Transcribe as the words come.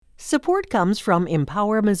Support comes from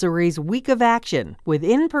Empower Missouri's Week of Action, with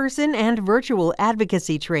in-person and virtual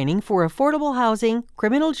advocacy training for affordable housing,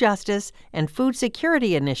 criminal justice, and food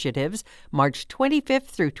security initiatives, March 25th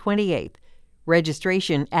through 28th.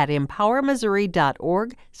 Registration at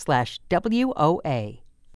empowermissouri.org/WOA.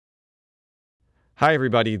 Hi,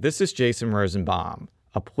 everybody. This is Jason Rosenbaum,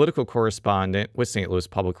 a political correspondent with St. Louis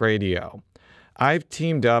Public Radio. I've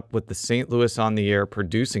teamed up with the St. Louis on the Air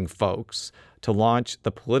producing folks to launch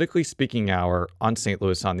the Politically Speaking Hour on St.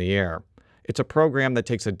 Louis on the Air. It's a program that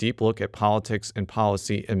takes a deep look at politics and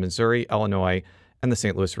policy in Missouri, Illinois, and the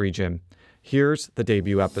St. Louis region. Here's the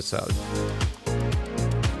debut episode.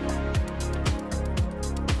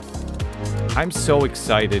 I'm so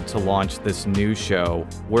excited to launch this new show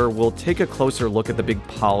where we'll take a closer look at the big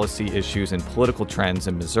policy issues and political trends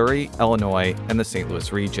in Missouri, Illinois, and the St.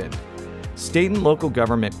 Louis region. State and local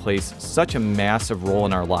government plays such a massive role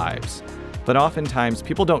in our lives, but oftentimes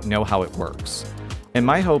people don't know how it works. And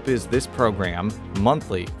my hope is this program,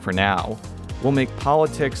 monthly for now, will make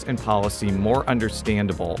politics and policy more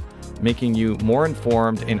understandable, making you more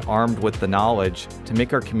informed and armed with the knowledge to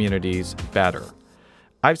make our communities better.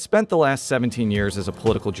 I've spent the last 17 years as a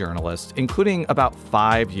political journalist, including about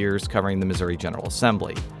 5 years covering the Missouri General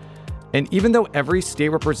Assembly. And even though every state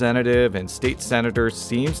representative and state senator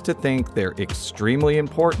seems to think they're extremely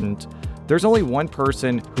important, there's only one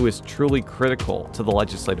person who is truly critical to the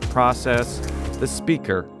legislative process: the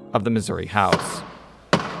Speaker of the Missouri House.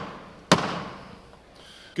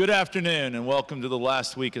 Good afternoon and welcome to the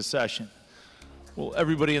last week of session. Will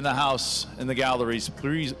everybody in the House and the galleries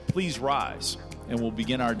please rise, and we'll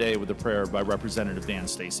begin our day with a prayer by Representative Dan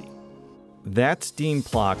Stacy. That's Dean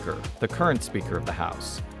Plocher, the current Speaker of the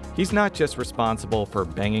House. He's not just responsible for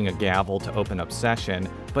banging a gavel to open up session,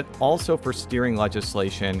 but also for steering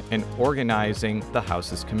legislation and organizing the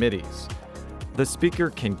House's committees. The Speaker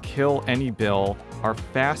can kill any bill or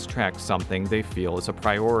fast-track something they feel is a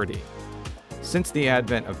priority. Since the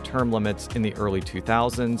advent of term limits in the early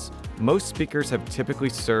 2000s, most speakers have typically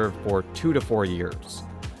served for 2 to 4 years.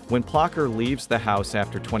 When Plocher leaves the House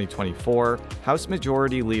after 2024, House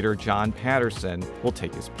Majority Leader Jon Patterson will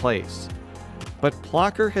take his place. But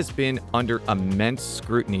Plocher has been under immense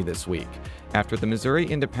scrutiny this week after the Missouri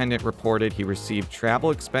Independent reported he received travel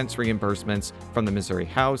expense reimbursements from the Missouri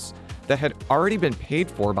House that had already been paid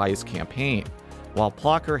for by his campaign. While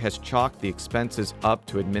Plocher has chalked the expenses up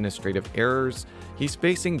to administrative errors, he's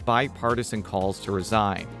facing bipartisan calls to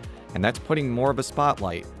resign, and that's putting more of a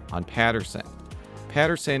spotlight on Patterson.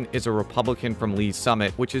 Patterson is a Republican from Lee's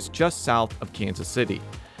Summit, which is just south of Kansas City,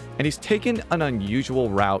 and he's taken an unusual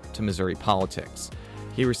route to Missouri politics.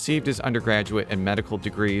 He received his undergraduate and medical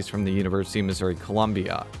degrees from the University of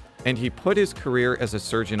Missouri-Columbia, and he put his career as a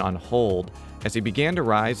surgeon on hold as he began to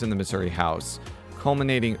rise in the Missouri House,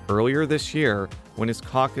 culminating earlier this year when his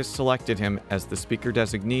caucus selected him as the Speaker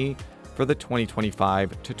designee for the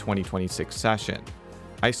 2025 to 2026 session.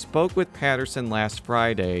 I spoke with Patterson last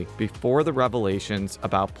Friday before the revelations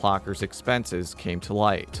about Plocher's expenses came to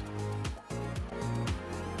light.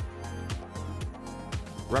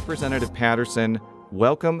 Representative Patterson,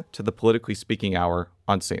 welcome to the Politically Speaking Hour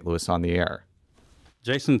on St. Louis on the Air.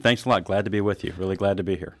 Jason, thanks a lot. Glad to be with you. Really glad to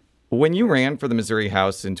be here. When you ran for the Missouri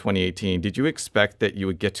House in 2018, did you expect that you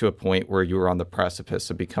would get to a point where you were on the precipice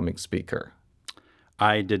of becoming Speaker?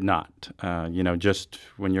 I did not. Just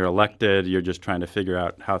when you're elected, you're just trying to figure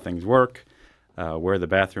out how things work, where the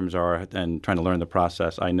bathrooms are, and trying to learn the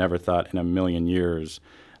process. I never thought in a million years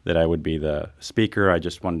that I would be the Speaker. I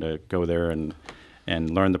just wanted to go there and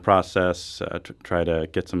learn the process, try to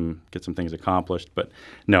get some things accomplished. But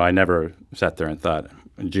no, I never sat there and thought,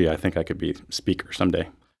 gee, I think I could be Speaker someday.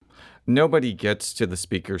 Nobody gets to the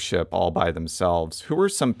speakership all by themselves. Who are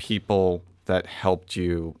some people that helped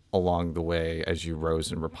you along the way as you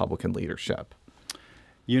rose in Republican leadership?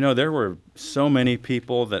 There were so many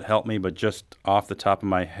people that helped me, but just off the top of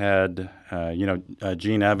my head,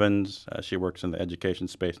 Jean Evans, she works in the education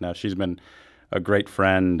space now. She's been a great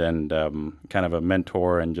friend and kind of a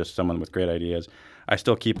mentor and just someone with great ideas. I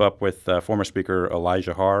still keep up with former Speaker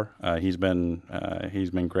Elijah Haar. He's been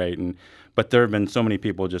great, but there have been so many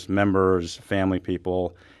people, just members, family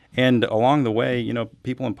people, and along the way,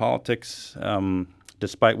 people in politics,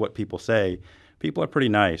 despite what people say, people are pretty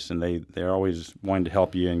nice, and they're always wanting to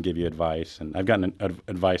help you and give you advice. And I've gotten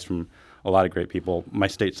advice from a lot of great people. My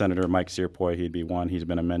state senator, Mike Searpoy, he'd be one. He's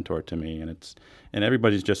been a mentor to me, and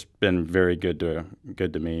everybody's just been very good to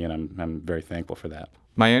me, and I'm very thankful for that.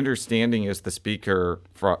 My understanding is the Speaker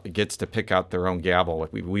gets to pick out their own gavel.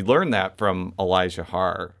 We learned that from Elijah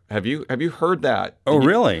Haar. Have you heard that? Oh,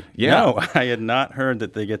 really? Yeah. No, I had not heard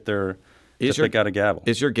that they get their they got a gavel.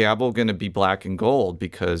 Is your gavel going to be black and gold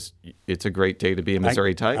because it's a great day to be a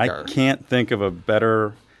Missouri Tiger? I can't think of a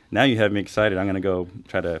better. Now you have me excited. I'm going to go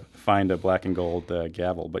try to find a black and gold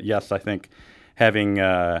gavel. But yes, I think having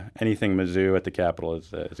anything Mizzou at the Capitol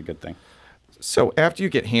is a good thing. So after you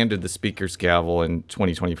get handed the Speaker's gavel in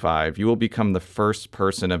 2025, you will become the first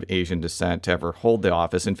person of Asian descent to ever hold the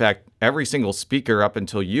office. In fact, every single speaker up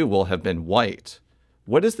until you will have been white.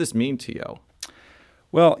 What does this mean to you?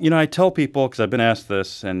 Well, I tell people, because I've been asked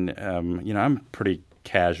this, and, I'm pretty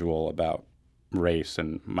casual about race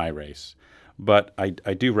and my race. But I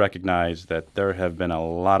do recognize that there have been a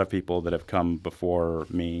lot of people that have come before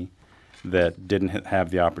me that didn't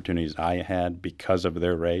have the opportunities I had because of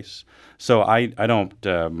their race. So I don't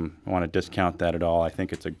want to discount that at all. I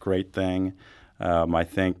think it's a great thing. I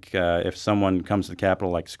think if someone comes to the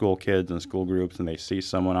Capitol, like school kids and school groups, and they see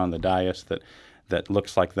someone on the dais that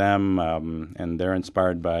looks like them and they're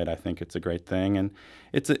inspired by it, I think it's a great thing. And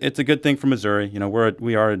it's a good thing for Missouri.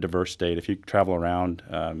 We are a diverse state. If you travel around,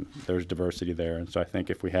 there's diversity there. And so I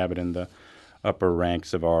think if we have it in the upper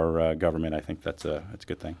ranks of our government, I think it's a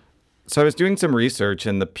good thing. So I was doing some research,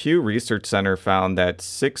 and the Pew Research Center found that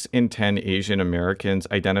 6 in 10 Asian Americans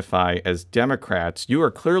identify as Democrats. You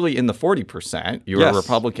are clearly in the 40%. You are a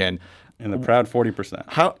Republican. In the proud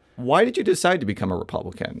 40%. Why did you decide to become a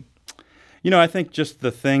Republican? I think just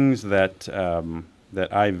the things that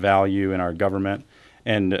I value in our government,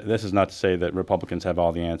 and this is not to say that Republicans have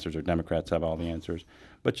all the answers or Democrats have all the answers,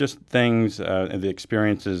 but just things, the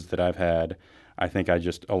experiences that I've had, I think I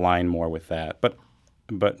just align more with that. But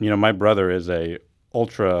my brother is a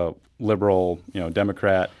ultra liberal,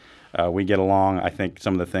 Democrat. We get along. I think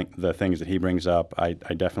some of the things that he brings up, I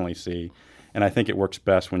definitely see. And I think it works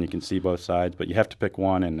best when you can see both sides. But you have to pick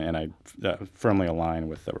one, and I firmly align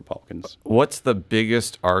with the Republicans. What's the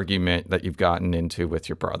biggest argument that you've gotten into with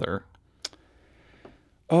your brother?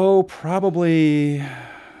 Oh, probably,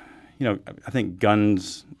 I think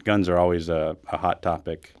guns are always a hot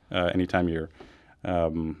topic anytime you're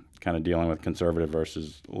kind of dealing with conservative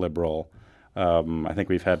versus liberal. I think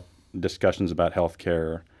we've had discussions about health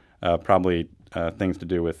care, probably things to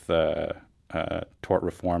do with tort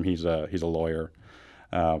reform. He's a lawyer.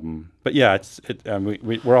 But yeah,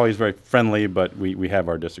 we're always very friendly, but we have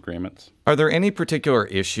our disagreements. Are there any particular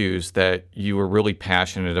issues that you were really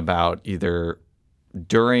passionate about, either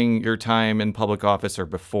during your time in public office or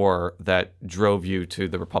before, that drove you to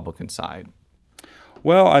the Republican side?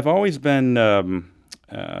 Well, I've always been, I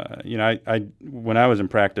when I was in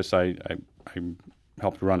practice, I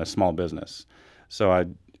helped run a small business. So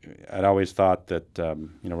I'd always thought that,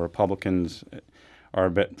 Republicans are a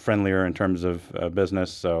bit friendlier in terms of business.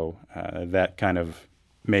 So that kind of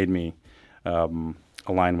made me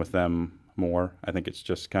align with them more. I think it's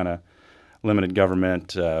just kind of limited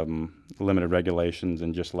government, limited regulations,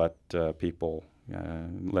 and just let people,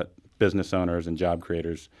 let business owners and job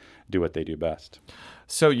creators do what they do best.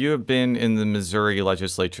 So you have been in the Missouri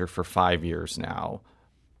legislature for 5 years now.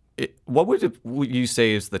 What would you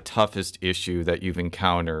say is the toughest issue that you've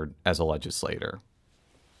encountered as a legislator?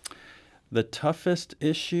 The toughest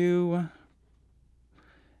issue?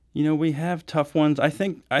 We have tough ones. I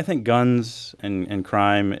think guns and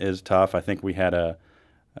crime is tough. I think we had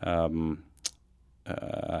an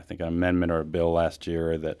amendment or a bill last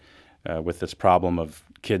year that with this problem of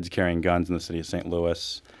kids carrying guns in the city of St.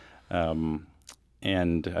 Louis.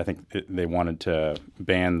 And I think they wanted to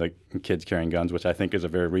ban the kids carrying guns, which I think is a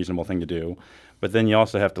very reasonable thing to do. But then you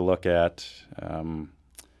also have to look at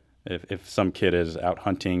if some kid is out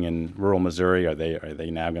hunting in rural Missouri, are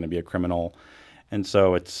they now going to be a criminal? And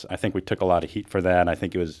so I think we took a lot of heat for that. I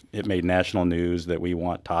think it made national news that we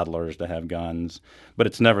want toddlers to have guns, but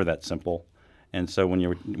it's never that simple. And so when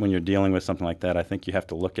you're dealing with something like that, I think you have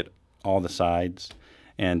to look at all the sides.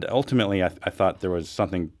 And ultimately, I thought there was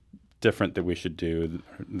something different that we should do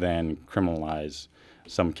than criminalize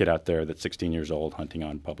some kid out there that's 16 years old hunting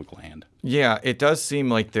on public land. Yeah, it does seem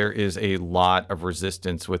like there is a lot of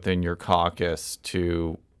resistance within your caucus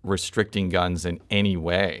to restricting guns in any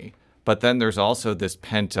way. But then there's also this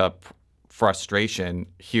pent-up frustration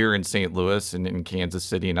here in St. Louis and in Kansas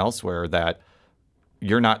City and elsewhere that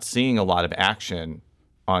you're not seeing a lot of action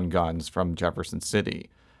on guns from Jefferson City.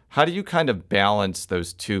 How do you kind of balance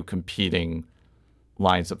those two competing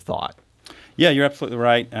lines of thought? Yeah, you're absolutely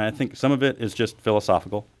right. And I think some of it is just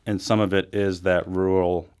philosophical, and some of it is that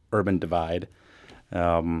rural-urban divide.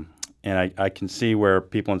 And I can see where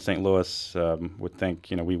people in St. Louis would think,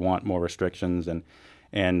 we want more restrictions, and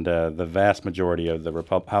the vast majority of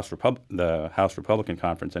the House Republican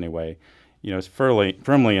Conference, anyway, is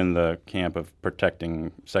firmly in the camp of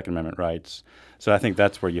protecting Second Amendment rights. So I think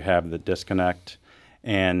that's where you have the disconnect.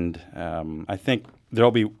 And I think there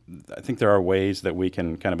are ways that we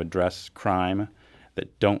can kind of address crime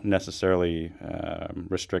that don't necessarily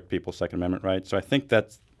restrict people's Second Amendment rights. So I think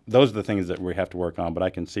those are the things that we have to work on. But I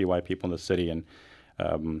can see why people in the city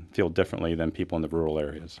feel differently than people in the rural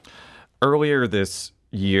areas. Earlier this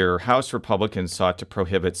year, House Republicans sought to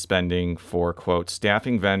prohibit spending for, quote,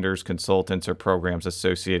 staffing vendors, consultants, or programs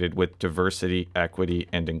associated with diversity, equity,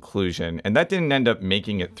 and inclusion. And that didn't end up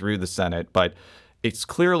making it through the Senate, but it's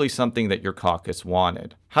clearly something that your caucus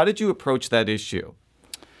wanted. How did you approach that issue?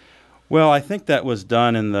 Well, I think that was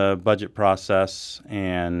done in the budget process.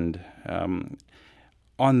 And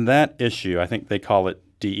on that issue, I think they call it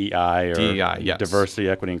DEI, or yes. diversity,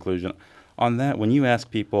 equity, inclusion. On that, when you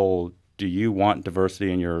ask people, do you want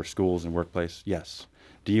diversity in your schools and workplace? Yes.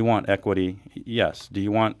 Do you want equity? Yes. Do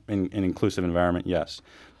you want an inclusive environment? Yes.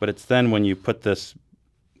 But it's then when you put this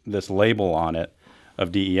label on it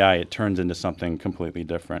of DEI, it turns into something completely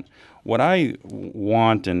different. What I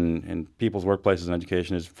want in people's workplaces and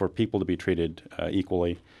education is for people to be treated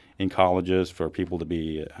equally in colleges, for people to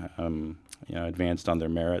be advanced on their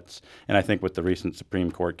merits. And I think with the recent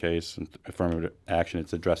Supreme Court case and affirmative action,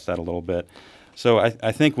 it's addressed that a little bit. So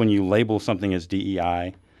I think when you label something as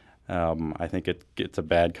DEI, I think it gets a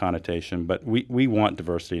bad connotation. But we want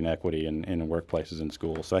diversity and equity in workplaces and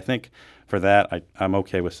schools. So I think for that, I'm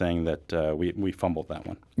okay with saying that we fumbled that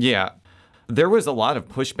one. Yeah. There was a lot of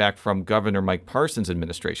pushback from Governor Mike Parson's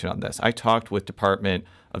administration on this. I talked with Department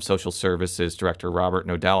of Social Services Director Robert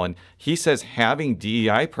Nodell, and he says having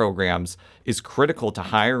DEI programs is critical to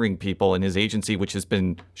hiring people in his agency, which has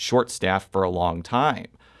been short-staffed for a long time.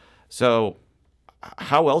 So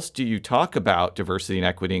how else do you talk about diversity and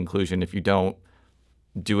equity inclusion if you don't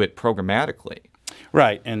do it programmatically?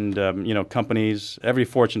 Right. And, companies, every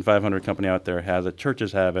Fortune 500 company out there has it.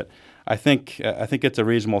 Churches have it. I think it's a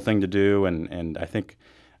reasonable thing to do. And I think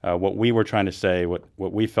what we were trying to say, what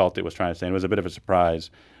we felt it was trying to say, and it was a bit of a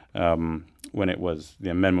surprise when the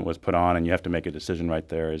amendment was put on and you have to make a decision right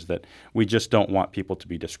there, is that we just don't want people to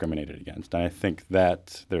be discriminated against. And I think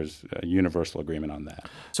that there's a universal agreement on that.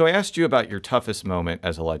 So I asked you about your toughest moment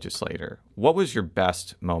as a legislator. What was your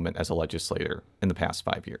best moment as a legislator in the past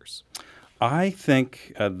 5 years? I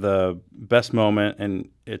think the best moment, and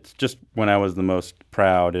it's just when I was the most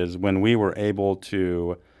proud, is when we were able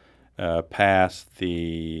to pass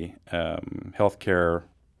the health care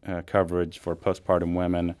coverage for postpartum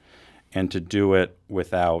women, and to do it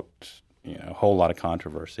without a whole lot of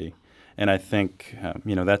controversy. And I think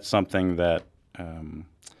that's something that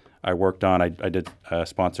I worked on. I did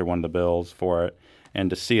sponsor one of the bills for it, and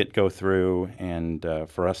to see it go through and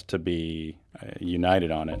for us to be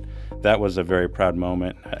united on it, that was a very proud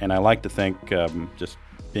moment. And I like to think, just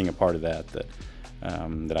being a part of that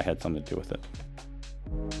I had something to do with it.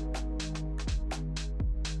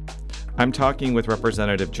 I'm talking with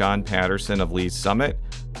Representative Jon Patterson of Lee's Summit.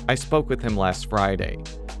 I spoke with him last Friday.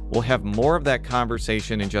 We'll have more of that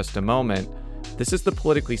conversation in just a moment. This is the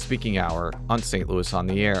Politically Speaking Hour on St. Louis on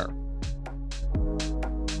the Air.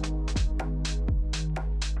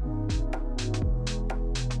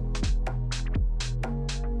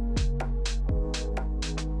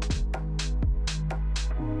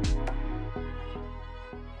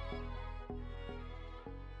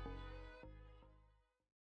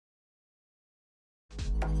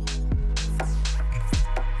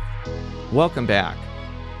 Welcome back.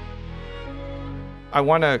 I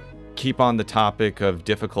want to keep on the topic of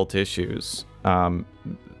difficult issues.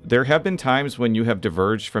 There have been times when you have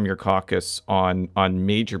diverged from your caucus on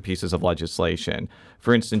major pieces of legislation.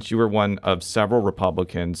 For instance, you were one of several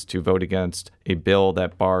Republicans to vote against a bill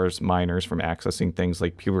that bars minors from accessing things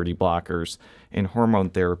like puberty blockers and hormone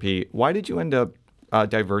therapy. Why did you end up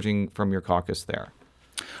diverging from your caucus there?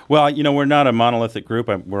 Well, we're not a monolithic group.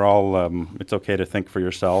 We're all. It's okay to think for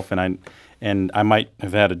yourself, and I might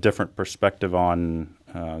have had a different perspective on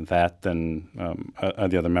that than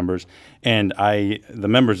the other members. And the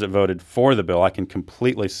members that voted for the bill, I can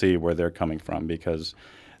completely see where they're coming from, because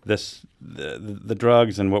the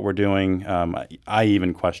drugs and what we're doing. I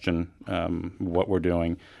even question what we're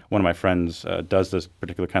doing. One of my friends does this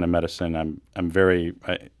particular kind of medicine. I'm very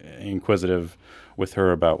inquisitive with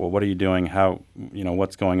her about, well, what are you doing? How,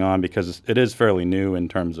 what's going on? Because it is fairly new in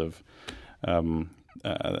terms of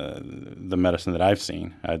the medicine that I've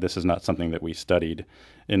seen. This is not something that we studied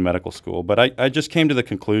in medical school. But I just came to the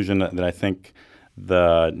conclusion that I think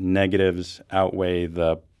the negatives outweigh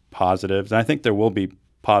the positives. And I think there will be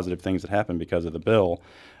positive things that happen because of the bill.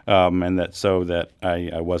 and that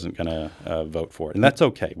I wasn't going to vote for it. And that's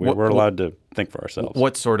okay. We're allowed to think for ourselves.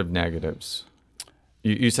 What sort of negatives?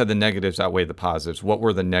 You said the negatives outweigh the positives. What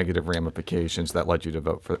were the negative ramifications that led you to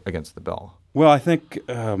vote against the bill? Well, I think,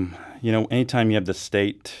 anytime you have the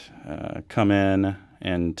state come in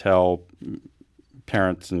and tell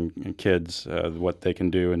parents and kids what they can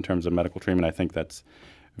do in terms of medical treatment, I think that's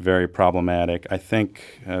very problematic. I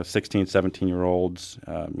think 16, 17-year-olds,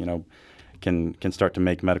 can start to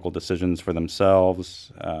make medical decisions for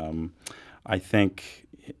themselves. I think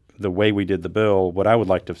the way we did the bill, what I would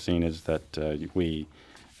like to have seen is that we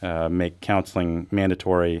make counseling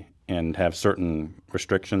mandatory and have certain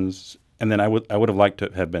restrictions. And then I would have liked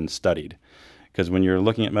to have been studied, because when you're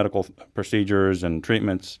looking at medical procedures and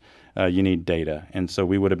treatments, you need data. And so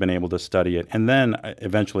we would have been able to study it and then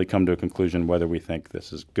eventually come to a conclusion whether we think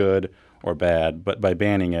this is good or bad. But by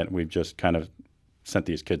banning it, we've just kind of sent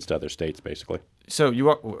these kids to other states, basically. So you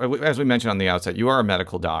are, as we mentioned on the outset, you are a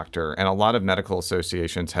medical doctor, and a lot of medical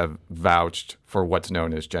associations have vouched for what's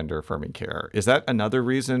known as gender-affirming care. Is that another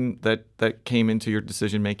reason that came into your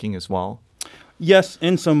decision-making as well? Yes,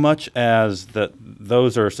 in so much as that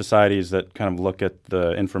those are societies that kind of look at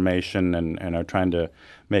the information and are trying to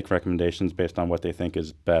make recommendations based on what they think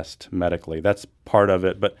is best medically. That's part of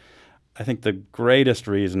it, but I think the greatest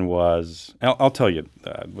reason was, I'll tell you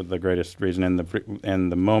the greatest reason in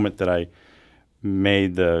the moment that I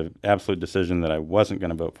made the absolute decision that I wasn't going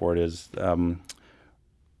to vote for it is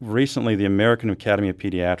recently the American Academy of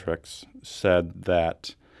Pediatrics said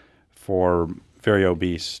that for very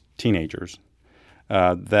obese teenagers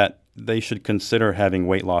that they should consider having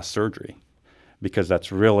weight loss surgery, because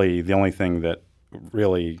that's really the only thing that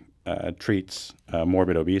really treats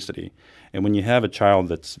morbid obesity. And when you have a child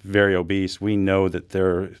that's very obese, we know that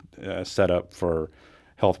they're set up for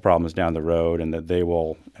health problems down the road, and that they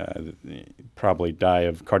will probably die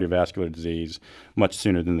of cardiovascular disease much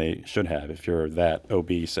sooner than they should have if you're that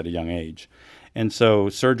obese at a young age. And so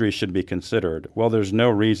surgery should be considered. Well, there's no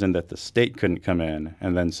reason that the state couldn't come in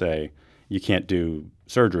and then say, you can't do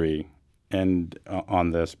surgery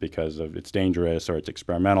on this because it's dangerous or it's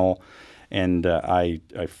experimental. And I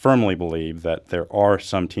firmly believe that there are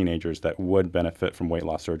some teenagers that would benefit from weight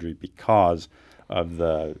loss surgery because of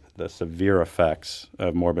the severe effects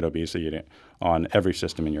of morbid obesity on every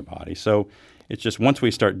system in your body. So it's just once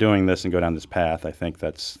we start doing this and go down this path, I think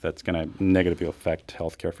that's going to negatively affect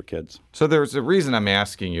healthcare for kids. So there's a reason I'm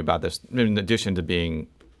asking you about this, in addition to being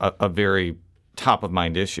a very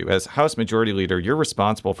top-of-mind issue. As House Majority Leader, you're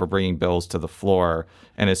responsible for bringing bills to the floor,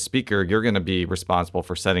 and as Speaker, you're going to be responsible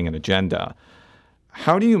for setting an agenda.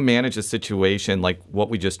 How do you manage a situation like what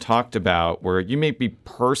we just talked about, where you may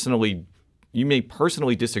personally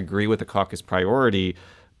disagree with the caucus priority,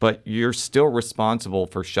 but you're still responsible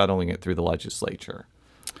for shuttling it through the legislature?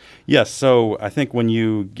 Yes. So I think when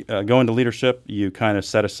you go into leadership, you kind of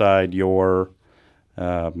set aside your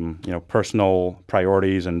personal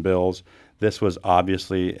priorities and bills. This was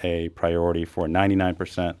obviously a priority for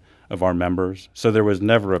 99% of our members. So there was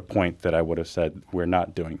never a point that I would have said, we're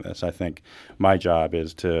not doing this. I think my job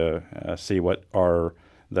is to see what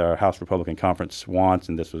the House Republican Conference wants,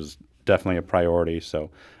 and this was definitely a priority. So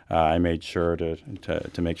I made sure to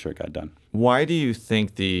make sure it got done. Why do you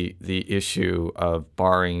think the issue of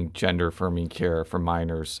barring gender-affirming care for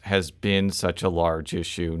minors has been such a large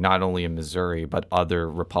issue, not only in Missouri, but other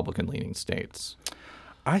Republican-leaning states?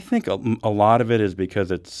 I think a lot of it is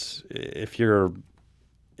because if you're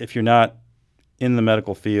not in the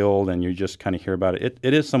medical field and you just kind of hear about it,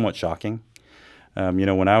 it is somewhat shocking.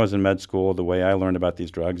 When I was in med school, the way I learned about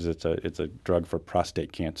these drugs, it's a drug for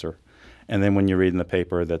prostate cancer. And then when you read in the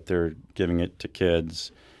paper that they're giving it to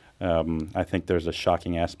kids, I think there's a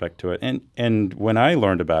shocking aspect to it. And when I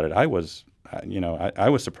learned about it, I was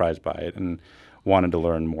surprised by it and wanted to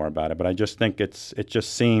learn more about it. But I just think it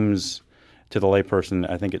just seems, to the layperson,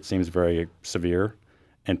 I think it seems very severe,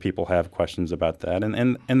 and people have questions about that,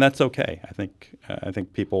 and that's okay. I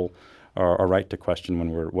think people are right to question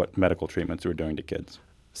what medical treatments we're doing to kids.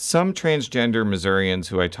 Some transgender Missourians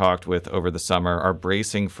who I talked with over the summer are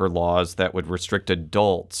bracing for laws that would restrict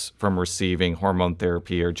adults from receiving hormone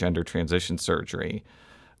therapy or gender transition surgery.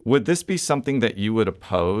 Would this be something that you would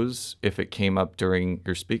oppose if it came up during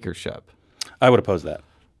your speakership? I would oppose that.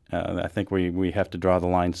 I think we have to draw the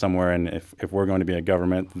line somewhere, and if we're going to be a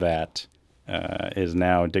government that is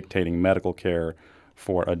now dictating medical care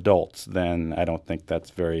for adults, then I don't think that's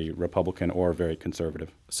very Republican or very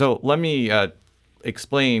conservative. So let me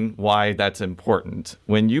explain why that's important.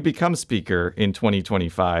 When you become Speaker in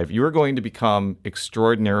 2025, you are going to become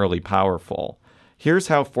extraordinarily powerful. Here's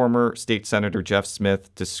how former State Senator Jeff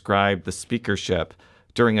Smith described the speakership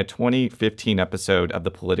during a 2015 episode of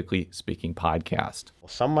the Politically Speaking podcast.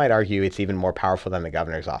 Some might argue it's even more powerful than the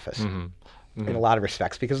governor's office. In a lot of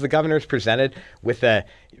respects, because the governor is presented with a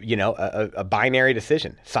binary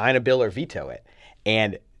decision: sign a bill or veto it.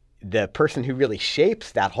 And the person who really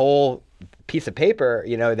shapes that whole piece of paper,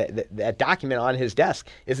 that document on his desk,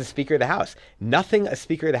 is the Speaker of the House. Nothing a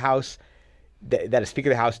Speaker of the House that a Speaker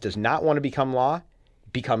of the House does not want to become law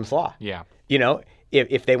becomes law. Yeah.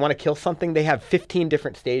 If they want to kill something, they have 15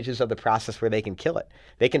 different stages of the process where they can kill it.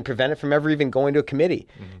 They can prevent it from ever even going to a committee.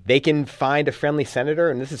 They can find a friendly senator,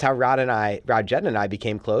 and this is how Rod Jedden and I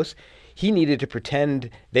became close. He needed to pretend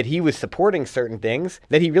that he was supporting certain things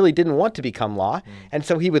that he really didn't want to become law, and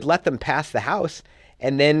so he would let them pass the House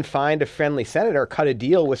and then find a friendly senator, cut a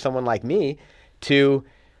deal with someone like me to,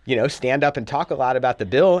 stand up and talk a lot about the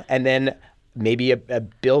bill, and then maybe a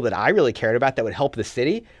bill that I really cared about that would help the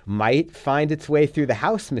city might find its way through the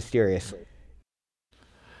House mysteriously.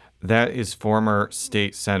 That is former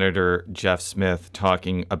State Senator Jeff Smith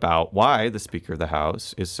talking about why the Speaker of the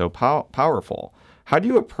House is so powerful. How do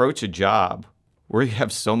you approach a job where you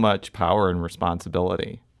have so much power and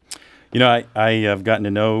responsibility? I have gotten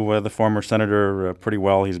to know the former senator pretty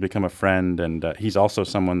well. He's become a friend, and he's also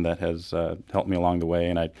someone that has helped me along the way,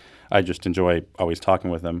 and I just enjoy always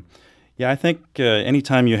talking with him. Yeah, I think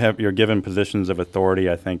anytime you're given positions of authority,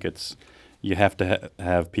 I think you have to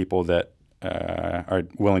have people that are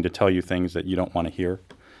willing to tell you things that you don't want to hear,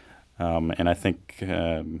 and I think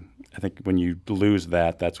when you lose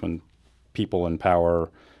that, that's when people in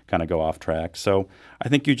power kind of go off track. So I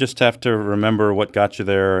think you just have to remember what got you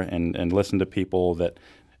there, and listen to people that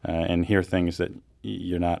and hear things that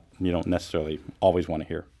you don't necessarily always want to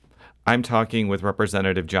hear. I'm talking with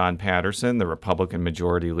Representative Jon Patterson, the Republican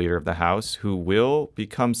Majority Leader of the House, who will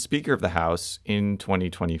become Speaker of the House in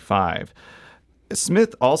 2025.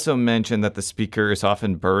 Smith also mentioned that the Speaker is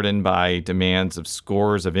often burdened by demands of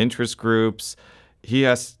scores of interest groups. He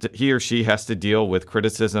or she has to deal with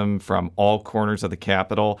criticism from all corners of the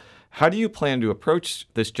Capitol. How do you plan to approach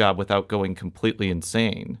this job without going completely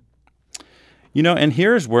insane? And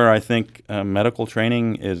here's where I think medical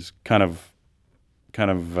training is kind of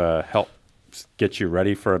helps get you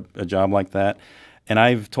ready for a job like that. And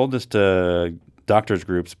I've told this to doctors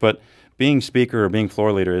groups, but being speaker or being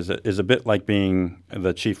floor leader is a bit like being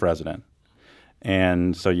the chief resident.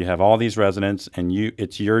 And so you have all these residents, and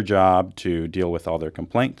it's your job to deal with all their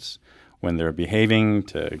complaints. When they're behaving,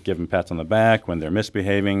 to give them pats on the back. When they're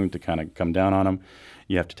misbehaving, to kind of come down on them.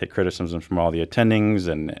 You have to take criticisms from all the attendings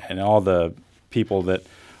and all the people that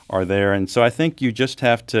are there. And so I think you just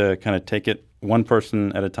have to kind of take it one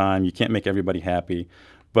person at a time. You can't make everybody happy.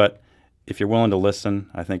 But if you're willing to listen,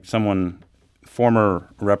 I think former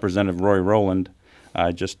Representative Roy Rowland,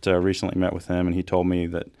 I just recently met with him, and he told me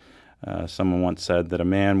that someone once said that a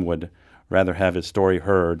man would rather have his story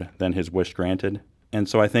heard than his wish granted. And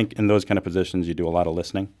so I think in those kind of positions, you do a lot of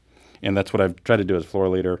listening. And that's what I've tried to do as floor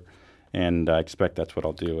leader, and I expect that's what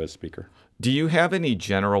I'll do as speaker. Do you have any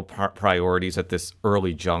general priorities at this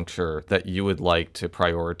early juncture that you would like to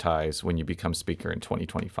prioritize when you become speaker in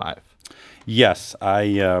 2025? Yes.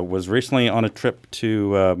 I was recently on a trip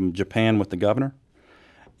to Japan with the governor,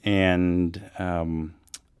 and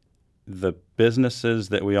the businesses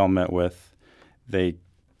that we all met with, they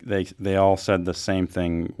all said the same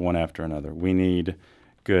thing one after another. We need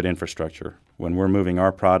good infrastructure. When we're moving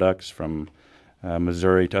our products from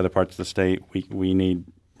Missouri to other parts of the state, we need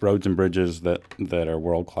roads and bridges that are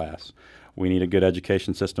world class. We need a good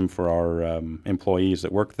education system for our employees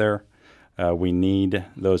that work there. We need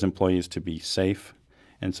those employees to be safe.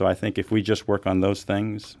 And so I think if we just work on those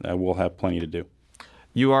things, we'll have plenty to do.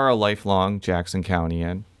 You are a lifelong Jackson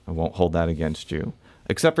Countyan. I won't hold that against you,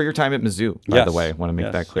 except for your time at Mizzou, by the way. I want to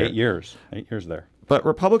make that clear. 8 years. 8 years there. But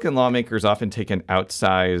Republican lawmakers often take an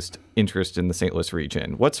outsized interest in the St. Louis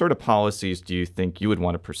region. What sort of policies do you think you would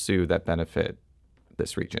want to pursue that benefit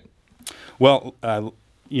this region? Well,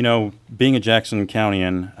 being a Jackson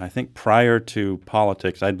Countyan, I think prior to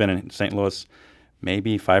politics, I'd been in St. Louis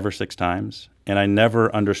maybe 5 or 6 times, and I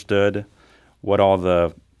never understood what all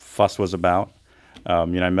the fuss was about. I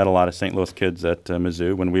met a lot of St. Louis kids at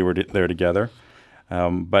Mizzou when we were there together.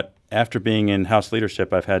 But after being in House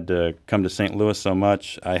leadership, I've had to come to St. Louis so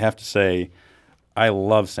much. I have to say, I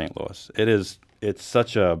love St. Louis. It's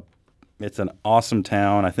an awesome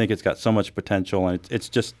town. I think it's got so much potential, and it's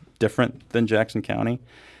just different than Jackson County.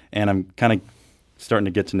 And I'm kind of starting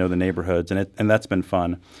to get to know the neighborhoods, and that's been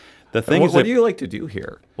fun. The thing is, what do you like to do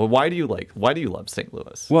here? Well, why do you love St.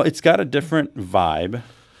 Louis? Well, it's got a different vibe,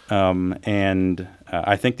 and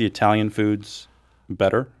I think the Italian food's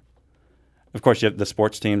better. Of course, the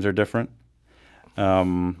sports teams are different.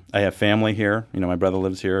 I have family here. My brother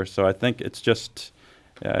lives here. So I think it's just,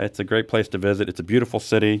 it's a great place to visit. It's a beautiful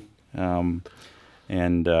city. I've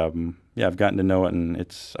gotten to know it, and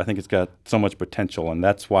I think it's got so much potential, and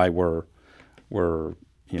that's why we're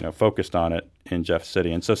focused on it in Jeff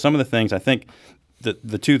City. And so some of the things, I think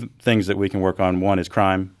the two things that we can work on, one is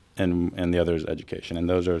crime and the other is education. And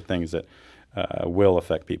those are things that will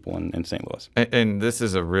affect people in St. Louis. And this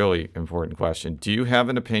is a really important question. Do you have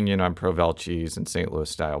an opinion on Provel cheese and St. Louis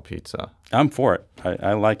style pizza? I'm for it.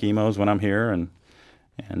 I like Emo's when I'm here, and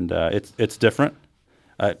it's different.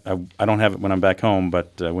 I don't have it when I'm back home,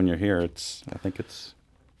 but when you're here, I think it's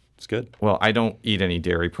good. Well, I don't eat any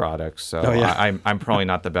dairy products, so I'm probably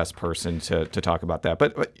not the best person to talk about that.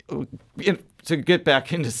 But to get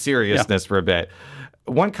back into seriousness for a bit,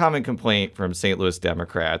 one common complaint from St. Louis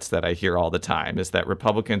Democrats that I hear all the time is that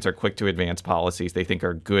Republicans are quick to advance policies they think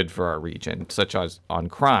are good for our region, such as on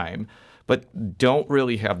crime, but don't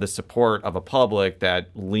really have the support of a public that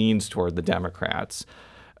leans toward the Democrats.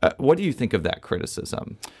 What do you think of that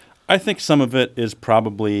criticism? I think some of it is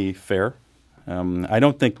probably fair. I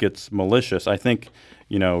don't think it's malicious. I think,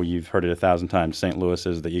 you've heard it 1,000 times. St. Louis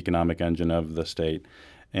is the economic engine of the state,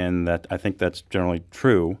 and I think that's generally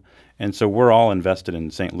true. And so we're all invested in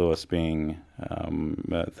St. Louis being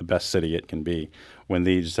the best city it can be. When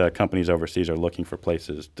these companies overseas are looking for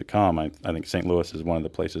places to come, I think St. Louis is one of the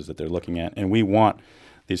places that they're looking at. And we want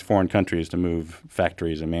these foreign countries to move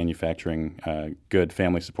factories and manufacturing good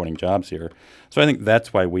family-supporting jobs here. So I think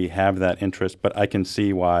that's why we have that interest. But I can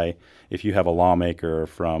see why, if you have a lawmaker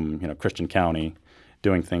from Christian County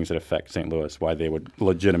doing things that affect St. Louis, why they would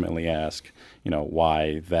legitimately ask,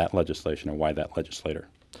 why that legislation or why that legislator.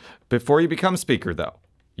 Before you become speaker, though,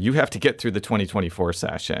 you have to get through the 2024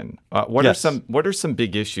 session. What are some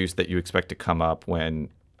big issues that you expect to come up when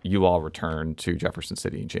you all return to Jefferson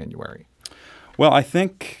City in January? Well, I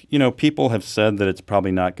think people have said that it's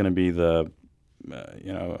probably not going to be the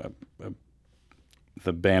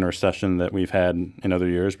banner session that we've had in other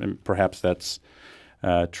years. And perhaps that's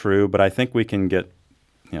true, but I think we can get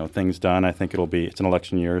things done. I think it's an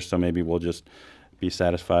election year, so maybe we'll just be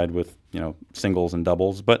satisfied with singles and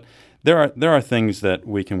doubles. But there are things that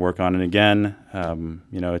we can work on. And again,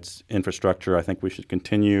 it's infrastructure. I think we should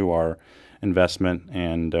continue our investment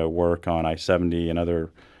and work on I-70 and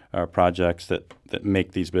other projects that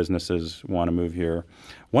make these businesses want to move here.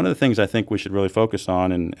 One of the things I think we should really focus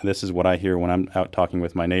on, and this is what I hear when I'm out talking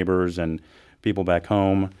with my neighbors and people back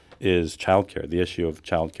home, is childcare. The issue of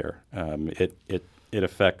childcare. It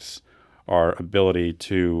affects our ability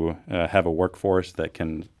to have a workforce that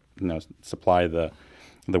can supply the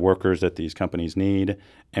workers that these companies need.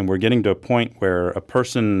 And we're getting to a point where a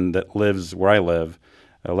person that lives where I live,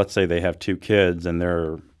 let's say they have 2 kids and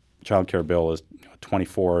their childcare bill is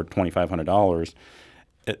 $2,500.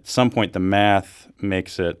 At some point, the math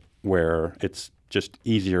makes it where it's just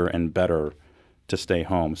easier and better to stay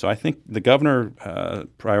home. So I think the governor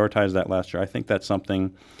prioritized that last year. I think that's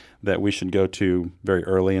something that we should go to very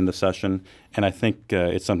early in the session, and I think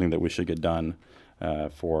it's something that we should get done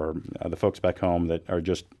for the folks back home that are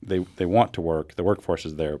just they want to work. The workforce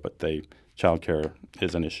is there, but childcare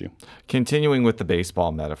is an issue. Continuing with the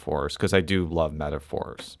baseball metaphors, because I do love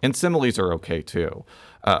metaphors, and similes are okay too.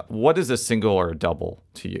 What is a single or a double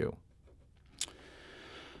to you?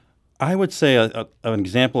 I would say an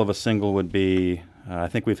example of a single would be, I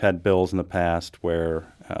think we've had bills in the past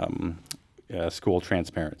where school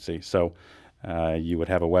transparency. So you would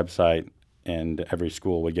have a website, and every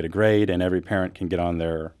school would get a grade, and every parent can get on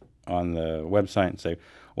the website and say,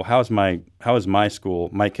 well, how is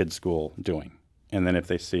my kid's school doing? And then if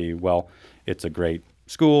they see, well, it's a great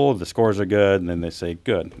school, the scores are good, and then they say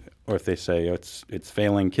good. Or if they say it's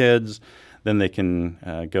failing kids, then they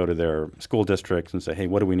can go to their school districts and say, hey,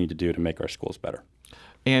 what do we need to do to make our schools better?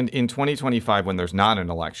 And in 2025, when there's not an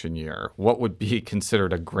election year, what would be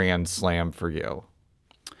considered a grand slam for you?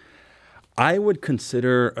 I would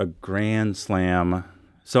consider a grand slam.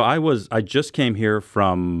 So I just came here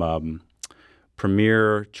from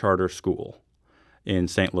Premier Charter School in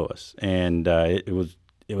St. Louis, and it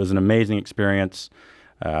was an amazing experience.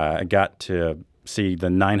 I got to see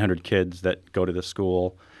the 900 kids that go to the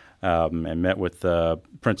school, and met with the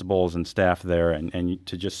principals and staff there, and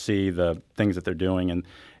to just see the things that they're doing,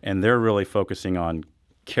 and they're really focusing on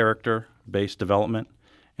character-based development,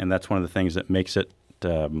 and that's one of the things that makes it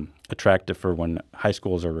attractive for when high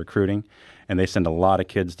schools are recruiting, and they send a lot of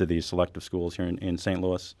kids to these selective schools here in St.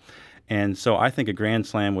 Louis. And so I think a grand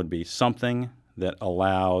slam would be something that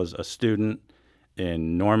allows a student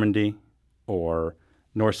in Normandy or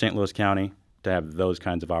North St. Louis County to have those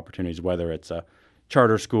kinds of opportunities, whether it's a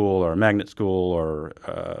charter school or a magnet school or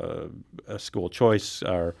a school choice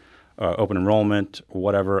or open enrollment,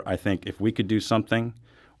 whatever. I think if we could do something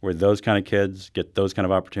where those kind of kids get those kind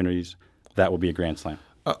of opportunities, that would be a grand slam.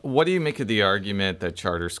 What do you make of the argument that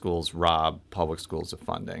charter schools rob public schools of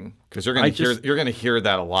funding? Because you're going to hear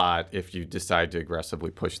that a lot if you decide to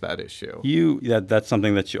aggressively push that issue. That's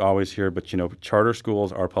something that you always hear. But charter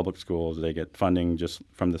schools are public schools. They get funding just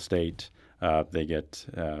from the state. They get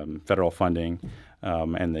federal funding,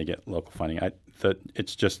 and they get local funding.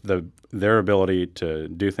 It's just their ability to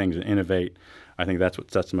do things and innovate. I think that's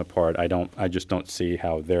what sets them apart. I just don't see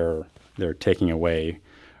how they're taking away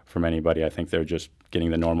from anybody. I think they're just getting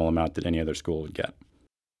the normal amount that any other school would get.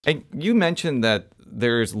 And you mentioned that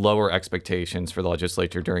there's lower expectations for the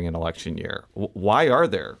legislature during an election year. Why are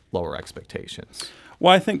there lower expectations?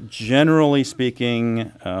 Well, I think generally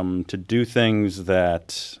speaking, to do things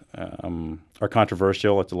that are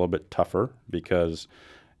controversial, it's a little bit tougher because,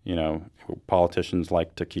 politicians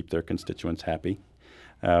like to keep their constituents happy.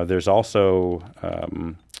 There's also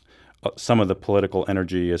some of the political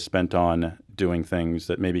energy is spent on doing things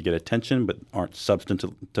that maybe get attention but aren't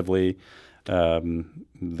substantively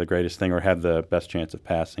the greatest thing or have the best chance of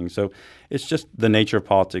passing. So it's just the nature of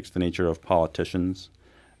politics, the nature of politicians,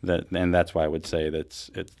 and that's why I would say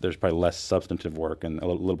that there's probably less substantive work and a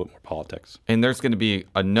little bit more politics. And there's going to be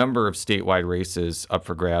a number of statewide races up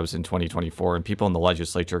for grabs in 2024, and people in the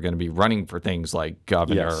legislature are going to be running for things like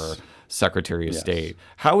governor, Yes. Secretary of State.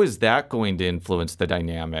 How is that going to influence the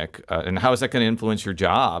dynamic, and how is that going to influence your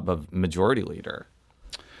job of majority leader?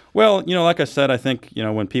 Well, like I said, I think,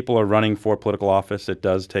 when people are running for political office, it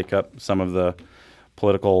does take up some of the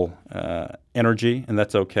political energy, and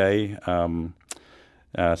that's okay. Some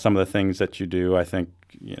of the things that you do, I think,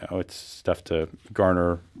 it's stuff to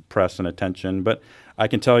garner press and attention. But I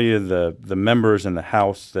can tell you the members in the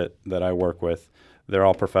House that I work with, they're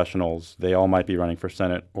all professionals. They all might be running for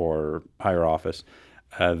Senate or higher office.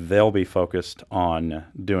 They'll be focused on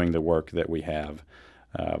doing the work that we have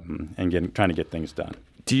and trying to get things done.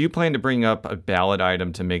 Do you plan to bring up a ballot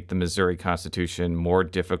item to make the Missouri Constitution more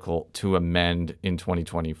difficult to amend in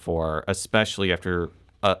 2024, especially after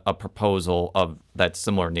a proposal of that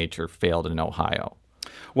similar nature failed in Ohio?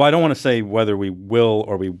 Well, I don't want to say whether we will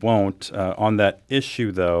or we won't. On that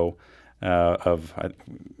issue, though, of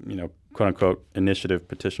quote-unquote initiative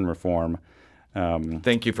petition reform.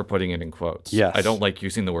 Thank you for putting it in quotes. Yes. I don't like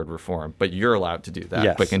using the word reform, but you're allowed to do that.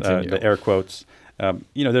 Yes, but continue. The air quotes.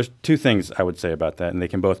 There's two things I would say about that, and they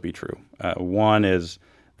can both be true. One is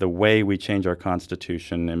the way we change our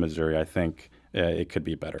Constitution in Missouri, I think it could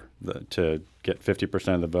be better to get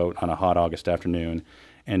 50% of the vote on a hot August afternoon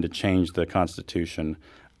and to change the Constitution.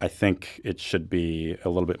 I think it should be a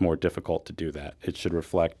little bit more difficult to do that. It should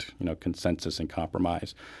reflect, consensus and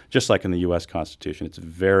compromise. Just like in the U.S. Constitution, it's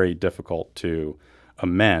very difficult to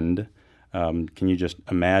amend. Can you just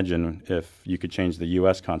imagine if you could change the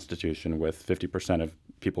U.S. Constitution with 50% of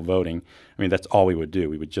people voting? I mean, that's all we would do.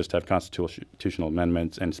 We would just have constitutional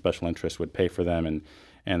amendments, and special interests would pay for them,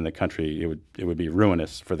 and the country, it would be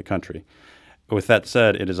ruinous for the country. With that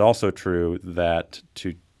said, it is also true that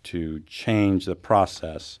to change the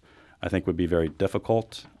process, I think would be very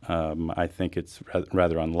difficult. I think it's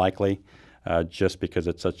rather unlikely, just because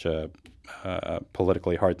it's such a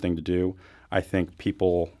politically hard thing to do. I think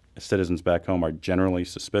citizens back home are generally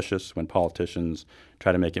suspicious when politicians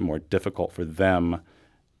try to make it more difficult for them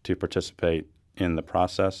to participate in the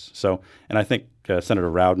process. So, and I think Senator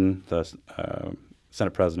Rowden, the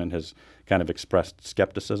Senate president, has kind of expressed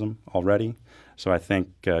skepticism already. So I think,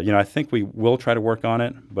 I think we will try to work on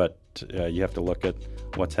it, but you have to look at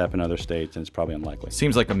what's happened in other states, and it's probably unlikely.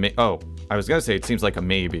 Seems like I was going to say it seems like a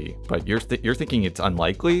maybe, but you're thinking it's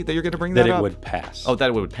unlikely that you're going to bring that up? That it would pass. Oh, that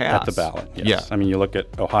it would pass. At the ballot, yes. Yeah. I mean, you look at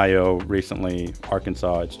Ohio recently,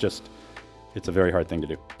 Arkansas, it's a very hard thing to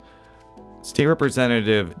do. State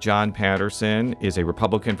Representative Jon Patterson is a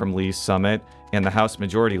Republican from Lee's Summit and the House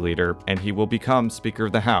Majority Leader, and he will become Speaker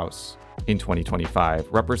of the House in 2025.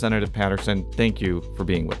 Representative Patterson, thank you for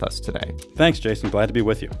being with us today. Thanks, Jason. Glad to be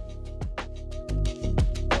with you.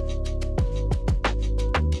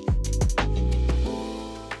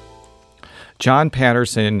 Jon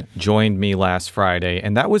Patterson joined me last Friday,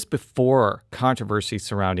 and that was before controversy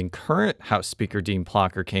surrounding current House Speaker Dean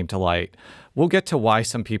Plocher came to light. We'll get to why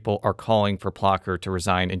some people are calling for Plocher to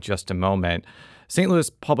resign in just a moment. St.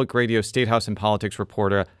 Louis Public Radio Statehouse and Politics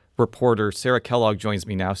reporter Sarah Kellogg joins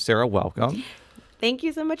me now. Sarah, welcome. Thank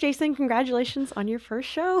you so much, Jason. Congratulations on your first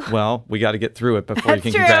show. Well, we got to get through it before you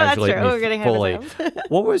can That's congratulate true. We're me getting fully. ahead of ourselves.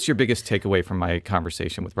 What was your biggest takeaway from my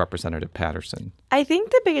conversation with Representative Patterson? I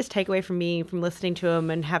think the biggest takeaway for me from listening to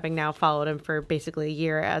him and having now followed him for basically a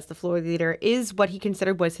year as the floor leader is what he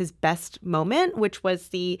considered was his best moment, which was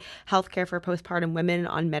the healthcare for postpartum women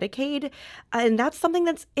on Medicaid. And that's something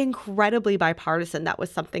that's incredibly bipartisan. That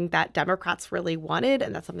was something that Democrats really wanted,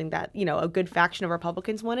 and that's something that, a good faction of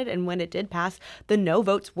Republicans wanted. And when it did pass, the no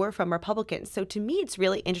votes were from Republicans. So to me, it's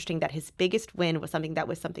really interesting that his biggest win was something that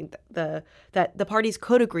the parties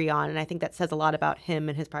could agree on. And I think that says a lot about him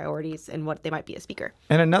and his priorities and what they might be as Speaker.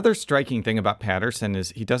 And another striking thing about Patterson is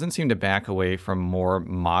he doesn't seem to back away from more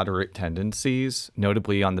moderate tendencies,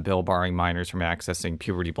 notably on the bill barring minors from accessing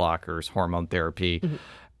puberty blockers, hormone therapy. Mm-hmm.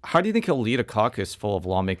 How do you think he'll lead a caucus full of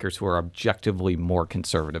lawmakers who are objectively more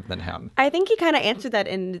conservative than him? I think he kind of answered that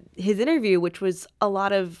in his interview, which was a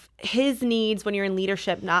lot of his needs when you're in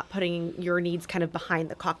leadership, not putting your needs kind of behind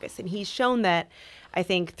the caucus. And he's shown that, I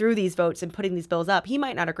think, through these votes and putting these bills up, he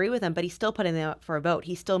might not agree with them, but he's still putting them up for a vote.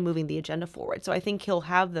 He's still moving the agenda forward. So I think he'll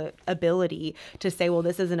have the ability to say, well,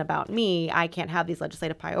 this isn't about me. I can't have these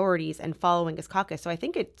legislative priorities, and following his caucus. So I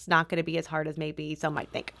think it's not going to be as hard as maybe some might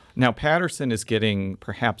think. Now, Patterson is getting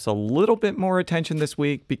perhaps a little bit more attention this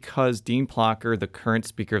week because Dean Plocher, the current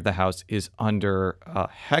Speaker of the House, is under a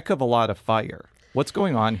heck of a lot of fire. What's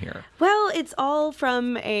going on here? Well, it's all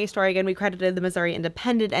from a story. Again, we credited the Missouri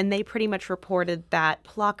Independent, and they pretty much reported that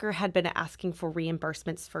Plocher had been asking for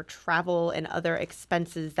reimbursements for travel and other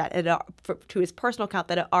expenses that to his personal account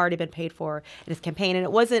that had already been paid for in his campaign. And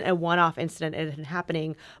it wasn't a one-off incident. It had been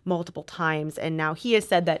happening multiple times. And now he has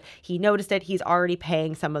said that he noticed it. He's already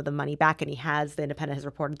paying some of the money back, and he has. The Independent has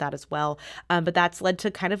reported that as well. But that's led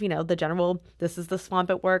to kind of, the general, this is the swamp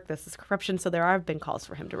at work, this is corruption. So there have been calls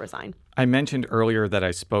for him to resign. I mentioned earlier that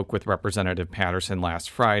I spoke with Representative Patterson last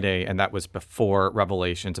Friday, and that was before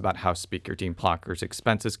revelations about House Speaker Dean Plocher's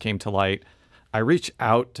expenses came to light. I reached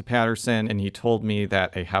out to Patterson, and he told me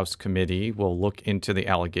that a House committee will look into the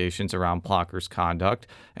allegations around Plocher's conduct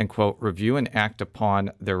and, quote, review and act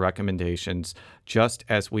upon their recommendations, just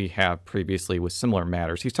as we have previously with similar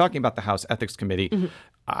matters. He's talking about the House Ethics Committee. Mm-hmm.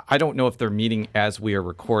 I don't know if they're meeting as we are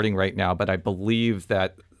recording right now, but I believe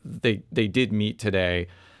that they did meet today.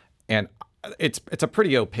 And it's a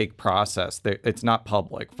pretty opaque process. It's not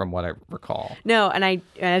public from what I recall. No, and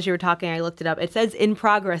as you were talking, I looked it up. It says in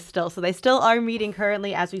progress still. So they still are meeting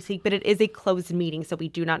currently as we speak, but it is a closed meeting, so we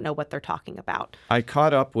do not know what they're talking about. I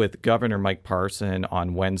caught up with Governor Mike Parson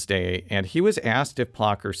on Wednesday, and he was asked if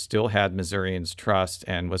Plocher still had Missourians' trust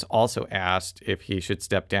and was also asked if he should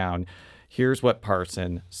step down. Here's what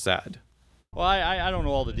Parson said. Well, I don't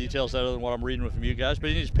know all the details other than what I'm reading from you guys, but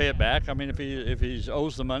he needs to pay it back. I mean, if he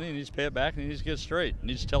owes the money, he needs to pay it back, and he needs to get it straight. He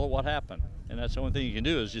needs to tell it what happened. And that's the only thing you can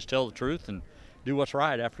do is just tell the truth and do what's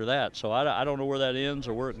right after that. So I don't know where that ends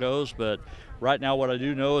or where it goes, but right now what I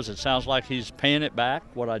do know is it sounds like he's paying it back,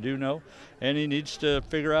 what I do know, and he needs to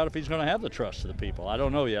figure out if he's going to have the trust of the people. I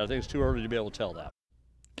don't know yet. I think it's too early to be able to tell that.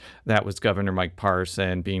 That was Governor Mike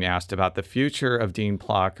Parson being asked about the future of Dean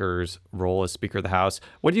Plocher's role as Speaker of the House.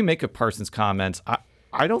 What do you make of Parson's comments?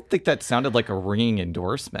 I don't think that sounded like a ringing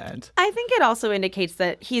endorsement. I think it also indicates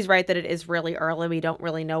that he's right that it is really early. We don't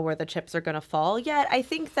really know where the chips are going to fall yet. I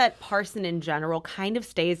think that Parson in general kind of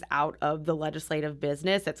stays out of the legislative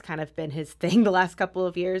business. It's kind of been his thing the last couple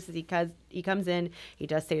of years because he comes in, he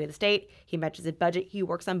does State of the State, he mentions his budget, he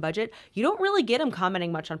works on budget. You don't really get him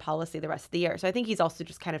commenting much on policy the rest of the year. So I think he's also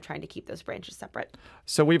just kind of trying to keep those branches separate.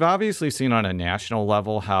 So we've obviously seen on a national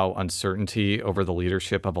level how uncertainty over the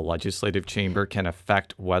leadership of a legislative chamber can affect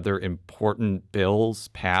whether important bills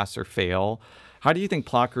pass or fail. How do you think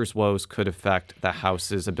Plocher's woes could affect the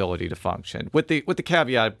House's ability to function? With the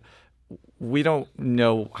caveat, we don't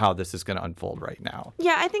know how this is going to unfold right now.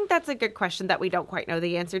 Yeah, I think that's a good question that we don't quite know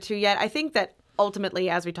the answer to yet. I think that ultimately,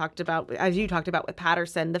 as you talked about with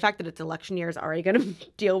Patterson, the fact that it's election year is already going to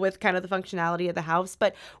deal with kind of the functionality of the House.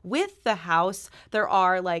 But with the House, there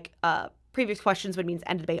are previous questions would means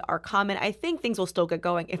end of debate are common. I think things will still get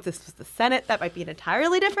going. If this was the Senate, that might be an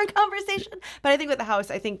entirely different conversation. But I think with the House,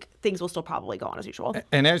 I think things will still probably go on as usual.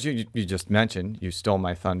 And as you just mentioned, you stole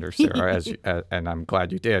my thunder, Sarah, and I'm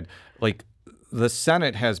glad you did. The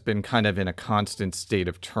Senate has been kind of in a constant state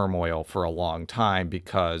of turmoil for a long time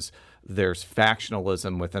because there's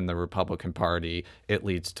factionalism within the Republican Party. It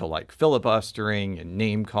leads to filibustering and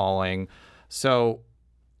name calling. So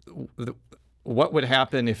what would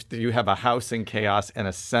happen if you have a House in chaos and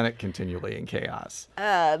a Senate continually in chaos?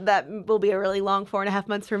 That will be a really long 4.5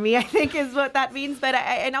 months for me, I think, is what that means. But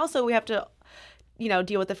and also we have to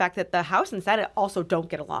deal with the fact that the House and Senate also don't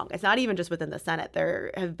get along. It's not even just within the Senate.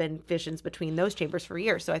 There have been fissions between those chambers for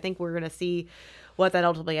years. So I think we're going to see what that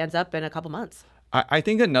ultimately ends up in a couple months. I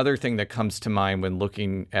think another thing that comes to mind when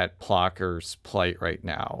looking at Plocher's plight right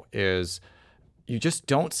now is you just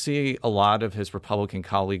don't see a lot of his Republican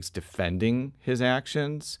colleagues defending his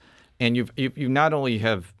actions. And you've not only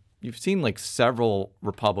you've seen like several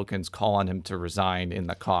Republicans call on him to resign in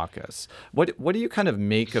the caucus. What do you kind of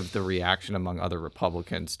make of the reaction among other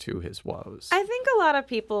Republicans to his woes? I think a lot of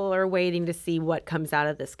people are waiting to see what comes out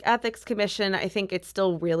of this ethics commission. I think it's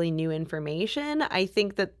still really new information. I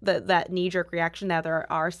think that that knee-jerk reaction, now there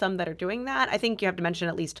are some that are doing that. I think you have to mention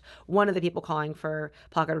at least one of the people calling for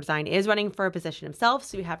Plocher to resign is running for a position himself.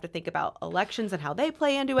 So you have to think about elections and how they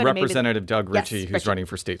play into it. Representative Doug Ritchie, Yes, who's running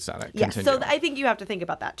for state Senate. Yes, Continue. so I think you have to think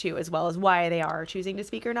about that too, as well as why they are choosing to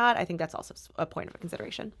speak or not. I think that's also a point of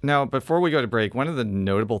consideration. Now, before we go to break, one of the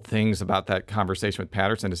notable things about that conversation with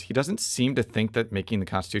Patterson is he doesn't seem to think that making the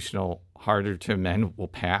constitutional harder to amend will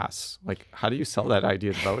pass. Like, how do you sell that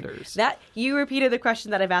idea to voters? That you repeated the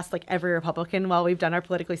question that I've asked like every Republican while we've done our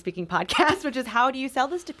Politically Speaking podcast, which is how do you sell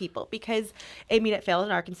this to people? Because it failed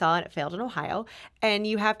in Arkansas and it failed in Ohio. And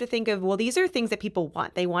you have to think of, well, these are things that people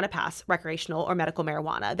want. They want to pass recreational or medical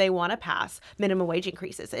marijuana. They want to pass minimum wage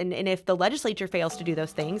increases. And if the legislature fails to do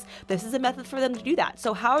those things, this is a method for them to do that.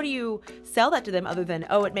 So how do you sell that to them other than,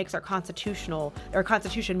 it makes our constitution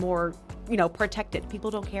more, protected?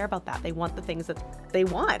 People don't care about that. They want the things that they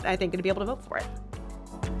want, I think, and to be able to vote for it.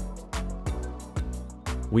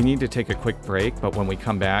 We need to take a quick break, but when we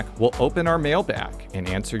come back, we'll open our mailbag and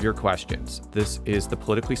answer your questions. This is the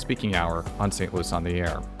Politically Speaking Hour on St. Louis on the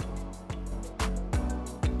Air.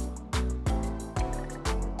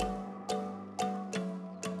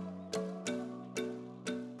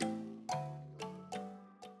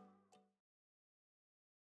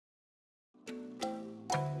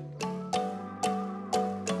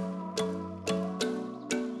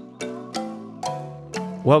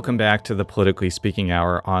 Welcome back to the Politically Speaking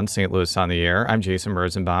Hour on St. Louis on the Air. I'm Jason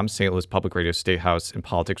Rosenbaum. St. Louis Public Radio Statehouse and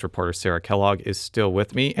politics reporter Sarah Kellogg is still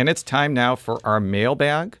with me. And it's time now for our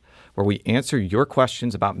mailbag, where we answer your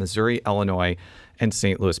questions about Missouri, Illinois, and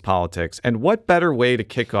St. Louis politics. And what better way to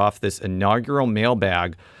kick off this inaugural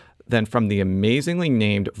mailbag than from the amazingly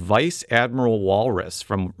named Vice Admiral Walrus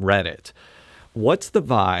from Reddit? What's the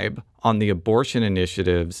vibe on the abortion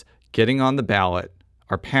initiatives getting on the ballot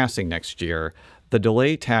or passing next year? The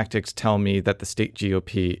delay tactics tell me that the state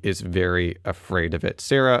GOP is very afraid of it.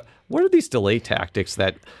 Sarah, what are these delay tactics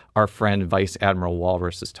that our friend Vice Admiral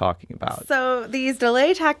Walrus is talking about? So these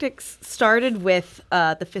delay tactics started with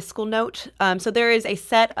the fiscal note. So there is a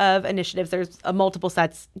set of initiatives. There's multiple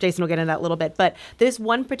sets. Jason will get into that a little bit. But this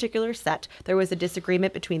one particular set, there was a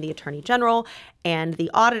disagreement between the Attorney General and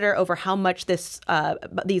the auditor over how much this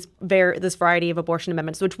variety of abortion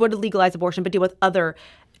amendments, which would legalize abortion but deal with other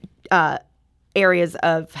areas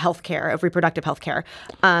of healthcare, of reproductive healthcare.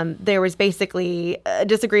 There was basically a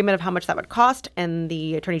disagreement of how much that would cost, and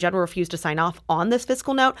the Attorney General refused to sign off on this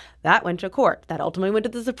fiscal note. That went to court. That ultimately went to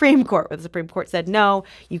the Supreme Court, where the Supreme Court said, no,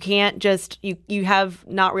 you can't just, you have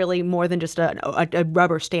not really more than just a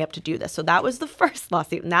rubber stamp to do this. So that was the first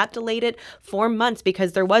lawsuit, and that delayed it 4 months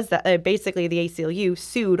because there was that, basically the ACLU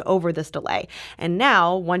sued over this delay. And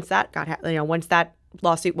now, once that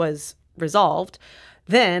lawsuit was resolved,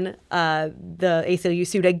 then the ACLU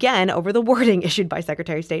sued again over the wording issued by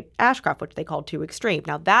Secretary of State Ashcroft, which they called too extreme.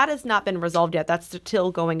 Now, that has not been resolved yet. That's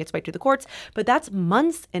still going its way to the courts. But that's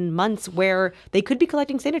months and months where they could be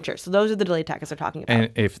collecting signatures. So those are the delay tactics they're talking about.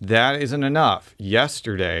 And if that isn't enough,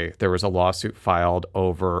 yesterday there was a lawsuit filed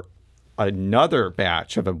over another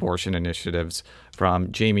batch of abortion initiatives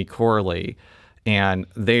from Jamie Corley. And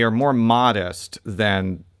they are more modest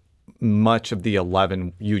than much of the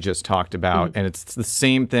 11 you just talked about. Mm-hmm. And it's the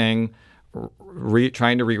same thing,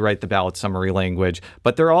 trying to rewrite the ballot summary language.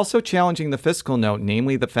 But they're also challenging the fiscal note,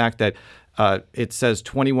 namely the fact that it says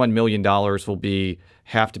 $21 million will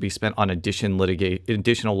have to be spent on additional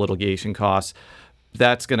litigation costs.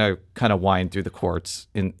 That's going to kind of wind through the courts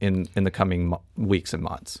in the coming weeks and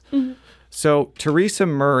months. Mm-hmm. So Teresa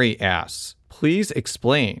Murray asks, please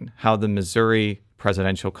explain how the Missouri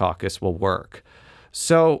presidential caucus will work.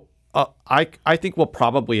 So I think we'll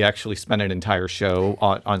probably actually spend an entire show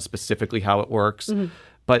on specifically how it works. Mm-hmm.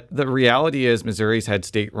 But the reality is Missouri's had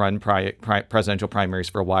state-run presidential primaries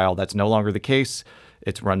for a while. That's no longer the case.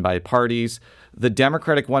 It's run by parties. The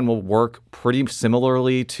Democratic one will work pretty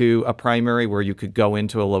similarly to a primary where you could go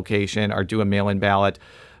into a location or do a mail-in ballot.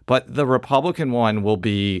 But the Republican one will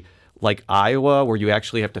be like Iowa, where you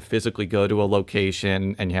actually have to physically go to a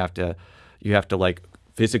location and you have to like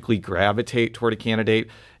physically gravitate toward a candidate.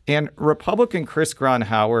 And Republican Chris Gron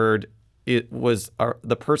Howard, it was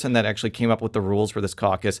the person that actually came up with the rules for this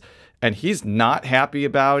caucus, and he's not happy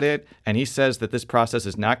about it. And he says that this process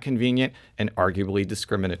is not convenient and arguably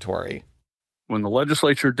discriminatory. When the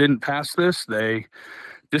legislature didn't pass this, they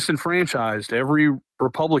disenfranchised every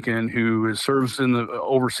Republican who serves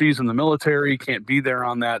overseas in the military, can't be there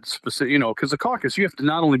on that specific, because the caucus, you have to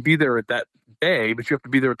not only be there at that day, but you have to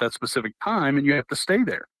be there at that specific time, and you have to stay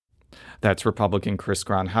there. That's Republican Chris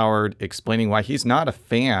Gron Howard explaining why he's not a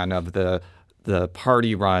fan of the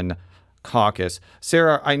party-run caucus.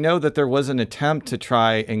 Sarah, I know that there was an attempt to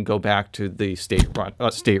try and go back to the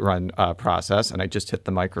state-run process, and I just hit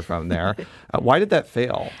the microphone there. Why did that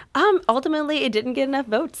fail? Ultimately, it didn't get enough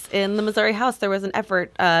votes in the Missouri House. There was an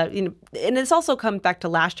effort, and it's also come back to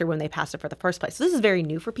last year when they passed it for the first place. So this is very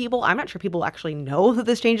new for people. I'm not sure people actually know that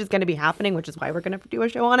this change is going to be happening, which is why we're going to do a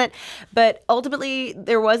show on it. But ultimately,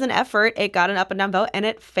 there was an effort. It got an up and down vote, and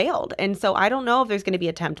it failed. And so I don't know if there's going to be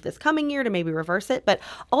an attempt this coming year to maybe reverse it. But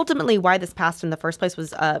ultimately, why this passed in the first place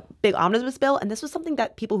was a big omnibus bill, and this was something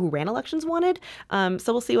that people who ran elections wanted. So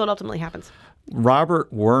we'll see what ultimately happens.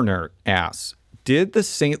 Robert Werner asks, did the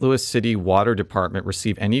St. Louis City Water Department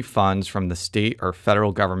receive any funds from the state or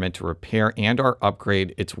federal government to repair and or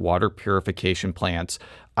upgrade its water purification plants?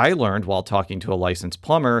 I learned while talking to a licensed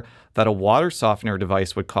plumber that a water softener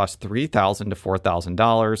device would cost $3,000 to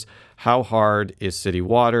 $4,000. How hard is city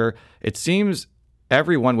water? It seems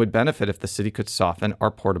everyone would benefit if the city could soften our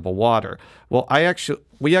portable water. Well,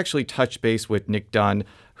 we actually touched base with Nick Dunn,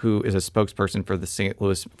 who is a spokesperson for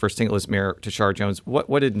St. Louis Mayor Tashar Jones.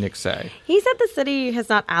 What did Nick say? He said the city has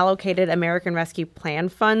not allocated American Rescue Plan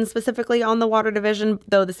funds specifically on the water division,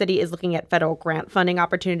 though the city is looking at federal grant funding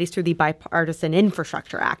opportunities through the Bipartisan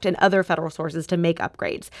Infrastructure Act and other federal sources to make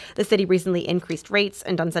upgrades. The city recently increased rates,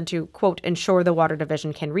 and Dunn said to, quote, ensure the water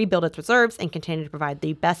division can rebuild its reserves and continue to provide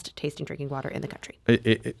the best tasting drinking water in the country.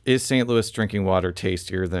 Is St. Louis drinking water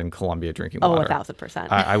tastier than Columbia drinking water? 1,000%.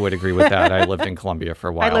 I would agree with that. I lived in Columbia for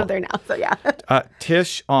a while. I live there now, so yeah.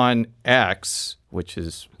 Tish on X, which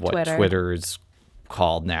is what Twitter is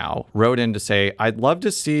called now, wrote in to say, I'd love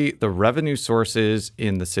to see the revenue sources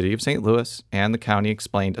in the city of St. Louis and the county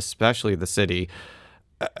explained, especially the city.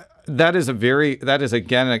 That is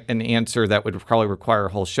again an answer that would probably require a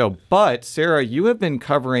whole show. But Sarah, you have been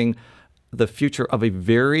covering the future of a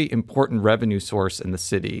very important revenue source in the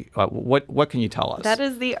city. What can you tell us? That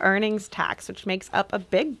is the earnings tax, which makes up a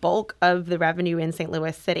big bulk of the revenue in St.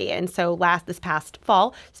 Louis City. And so this past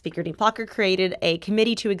fall, Speaker Dean Plocher created a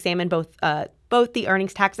committee to examine both the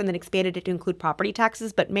earnings tax and then expanded it to include property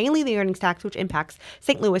taxes, but mainly the earnings tax, which impacts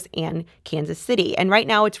St. Louis and Kansas City. And right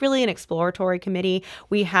now, it's really an exploratory committee.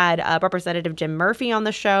 We had Representative Jim Murphy on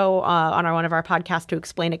the show on one of our podcasts to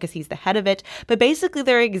explain it because he's the head of it. But basically,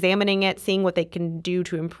 they're examining it, seeing what they can do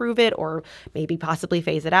to improve it or maybe possibly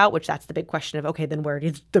phase it out, which that's the big question of, okay, then where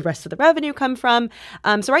does the rest of the revenue come from?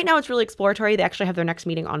 So right now, it's really exploratory. They actually have their next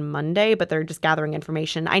meeting on Monday, but they're just gathering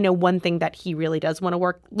information. I know one thing that he really does want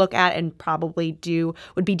to look at and probably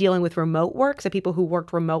would be dealing with remote work. So people who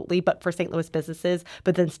worked remotely, but for St. Louis businesses,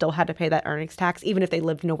 but then still had to pay that earnings tax, even if they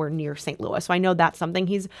lived nowhere near St. Louis. So I know that's something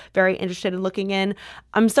he's very interested in looking in.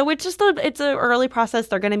 So it's just it's an early process.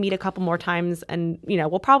 They're going to meet a couple more times, and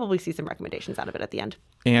we'll probably see some recommendations out of it at the end.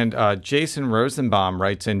 And Jason Rosenbaum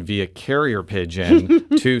writes in via carrier pigeon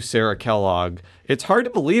to Sarah Kellogg. It's hard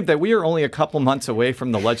to believe that we are only a couple months away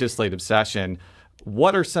from the legislative session.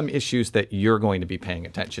 What are some issues that you're going to be paying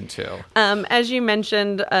attention to? As you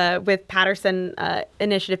mentioned, with Patterson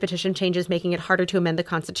initiative petition changes making it harder to amend the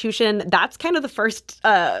Constitution, that's kind of the first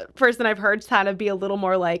person I've heard kind of be a little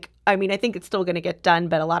more like, I think it's still going to get done,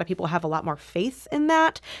 but a lot of people have a lot more faith in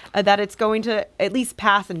that it's going to at least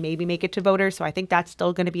pass and maybe make it to voters. So I think that's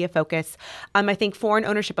still going to be a focus. I think foreign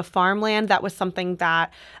ownership of farmland, that was something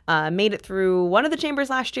that made it through one of the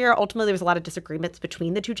chambers last year. Ultimately, there was a lot of disagreements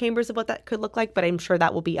between the two chambers of what that could look like, but I'm sure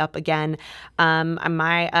that will be up again.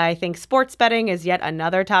 I think sports betting is yet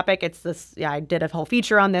another topic. It's this, I did a whole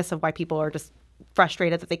feature on this of why people are just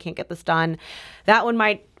frustrated that they can't get this done. That one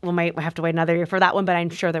might have to wait another year for that one, but I'm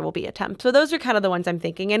sure there will be attempts. So those are kind of the ones I'm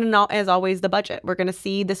thinking. And as always, the budget. We're going to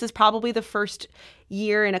see, this is probably the first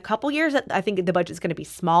year in a couple years that I think the budget is going to be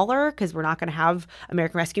smaller because we're not going to have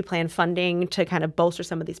American Rescue Plan funding to kind of bolster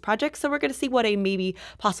some of these projects. So we're going to see what a maybe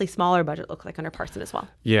possibly smaller budget looks like under Parson as well.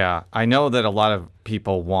 Yeah, I know that a lot of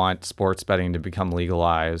people want sports betting to become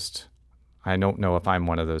legalized. I don't know if I'm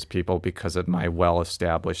one of those people because of my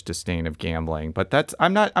well-established disdain of gambling, but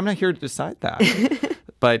I'm not here to decide that.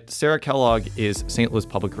 But Sarah Kellogg is St. Louis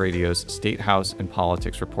Public Radio's State House and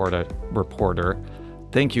Politics reporter.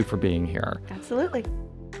 Thank you for being here. Absolutely.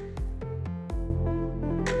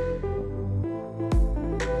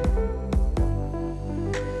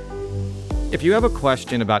 If you have a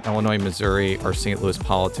question about Illinois, Missouri, or St. Louis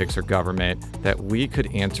politics or government that we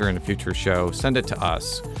could answer in a future show, send it to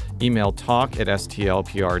us. Email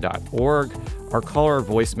talk@stlpr.org or call our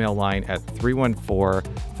voicemail line at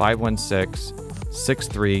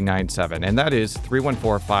 314-516-6397. And that is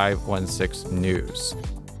 314-516-NEWS.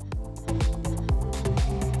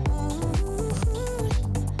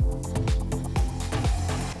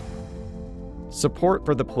 Support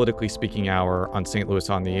for the Politically Speaking Hour on St. Louis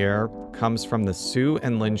on the Air comes from the Sue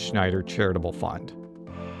and Lynn Schneider Charitable Fund.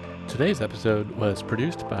 Today's episode was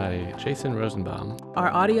produced by Jason Rosenbaum.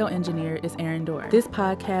 Our audio engineer is Aaron Dorr. This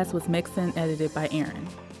podcast was mixed and edited by Aaron.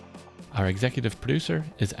 Our executive producer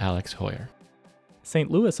is Alex Hoyer. St.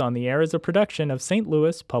 Louis on the Air is a production of St.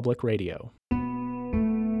 Louis Public Radio.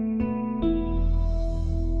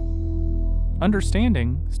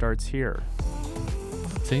 Understanding starts here.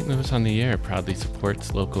 St. Louis on the Air proudly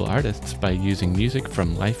supports local artists by using music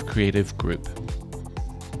from Life Creative Group.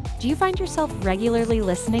 Do you find yourself regularly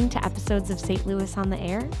listening to episodes of St. Louis on the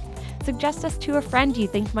Air? Suggest us to a friend you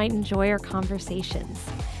think might enjoy our conversations.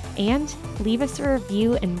 And leave us a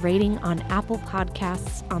review and rating on Apple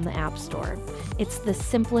Podcasts on the App Store. It's the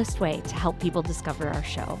simplest way to help people discover our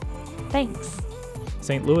show. Thanks.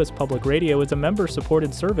 St. Louis Public Radio is a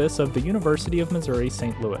member-supported service of the University of Missouri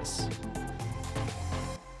St. Louis.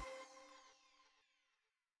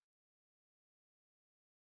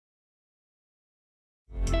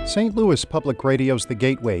 St. Louis Public Radio's The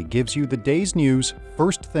Gateway gives you the day's news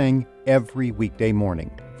first thing every weekday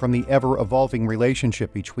morning. From the ever-evolving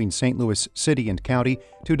relationship between St. Louis City and County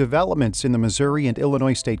to developments in the Missouri and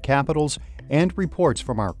Illinois state capitals and reports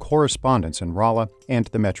from our correspondents in Rolla and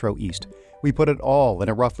the Metro East. We put it all in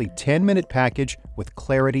a roughly 10-minute package with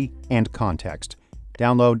clarity and context.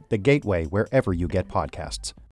 Download The Gateway wherever you get podcasts.